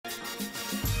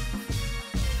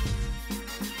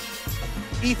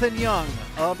Ethan Young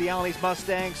of the Allen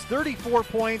Mustangs, 34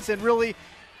 points, and really,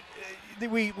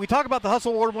 we talk about the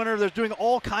Hustle Award winner. They're doing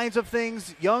all kinds of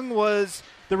things. Young was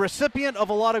the recipient of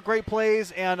a lot of great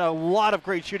plays and a lot of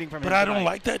great shooting from him. But I don't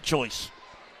like that choice.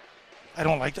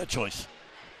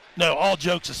 No, all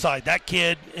jokes aside, that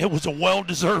kid, it was a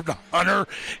well-deserved honor.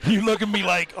 You look at me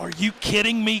like, are you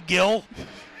kidding me, Gil?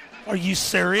 Are you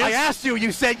serious? I asked you.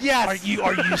 You said yes. Are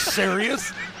you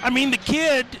serious? I mean, the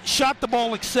kid shot the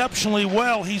ball exceptionally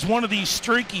well. He's one of these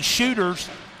streaky shooters.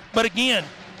 But again,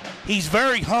 he's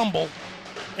very humble,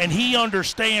 and he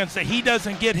understands that he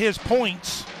doesn't get his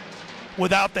points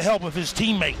without the help of his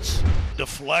teammates.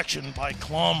 Deflection by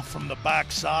Klum from the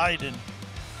backside. And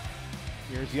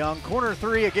here's Young, corner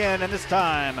three again, and this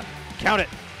time, count it.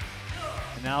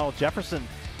 And now Jefferson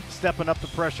stepping up the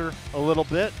pressure a little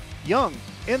bit. Young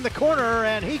in the corner,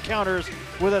 and he counters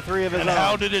with a three of his own. And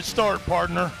how did it start,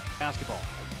 partner? Basketball.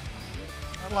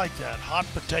 I like that, hot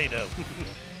potato.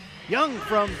 Young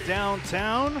from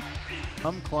downtown.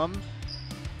 Klum,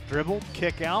 dribble,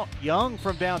 kick out. Young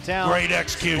from downtown. Great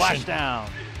execution. Splash down.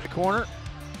 The corner,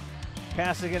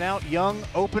 passing it out. Young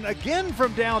open again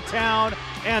from downtown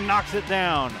and knocks it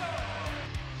down.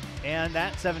 And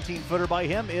that 17-footer by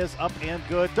him is up and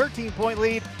good. 13-point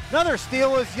lead. Another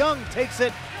steal as Young takes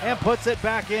it and puts it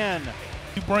back in.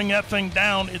 You bring that thing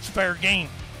down, it's fair game.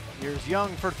 Here's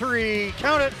Young for three.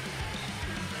 Count it.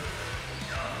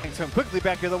 And some quickly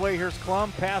back the other way. Here's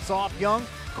Klum. Pass off Young.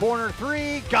 Corner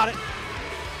three. Got it.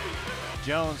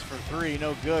 Jones for three.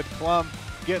 No good. Klum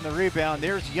getting the rebound.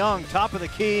 There's Young. Top of the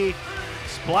key.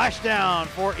 Splash down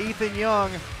for Ethan Young.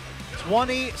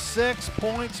 26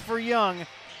 points for Young.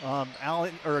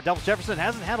 Delphos Jefferson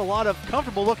hasn't had a lot of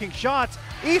comfortable looking shots.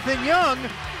 Ethan Young,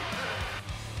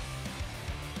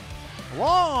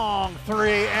 long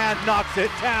three and knocks it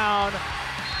down.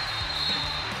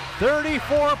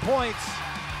 34 points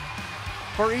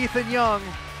for Ethan Young.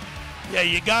 Yeah,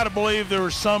 you got to believe there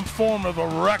was some form of a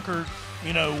record,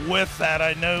 with that.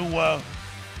 I know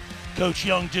Coach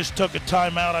Young just took a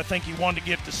timeout. I think he wanted to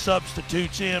get the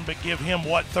substitutes in, but give him,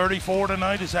 34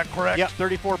 tonight? Is that correct? Yep,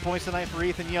 34 points tonight for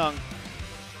Ethan Young.